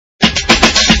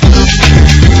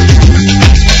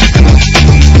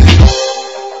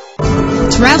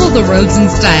the roads in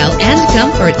style and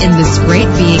comfort in this great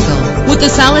vehicle. With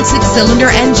a solid 6-cylinder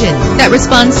engine that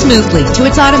responds smoothly to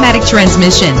its automatic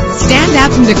transmission, stand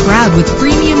out from the crowd with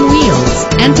premium wheels.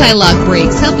 Anti-lock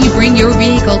brakes help you bring your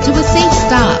vehicle to a safe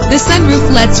stop. The sunroof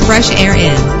lets fresh air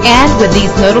in. And with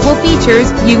these notable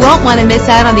features, you won't want to miss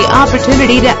out on the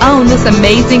opportunity to own this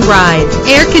amazing ride.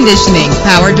 Air conditioning,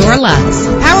 power door locks,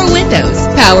 power windows,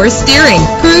 power steering,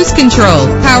 cruise control,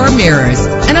 power mirrors,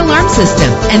 an alarm system,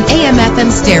 an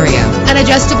AM/FM stereo, an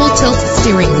adjustable tilt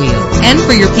steering wheel. And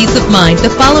for your peace of mind, the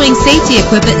following safety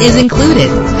equipment is included: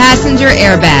 passenger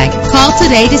airbag. Call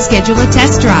today to schedule a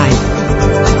test drive.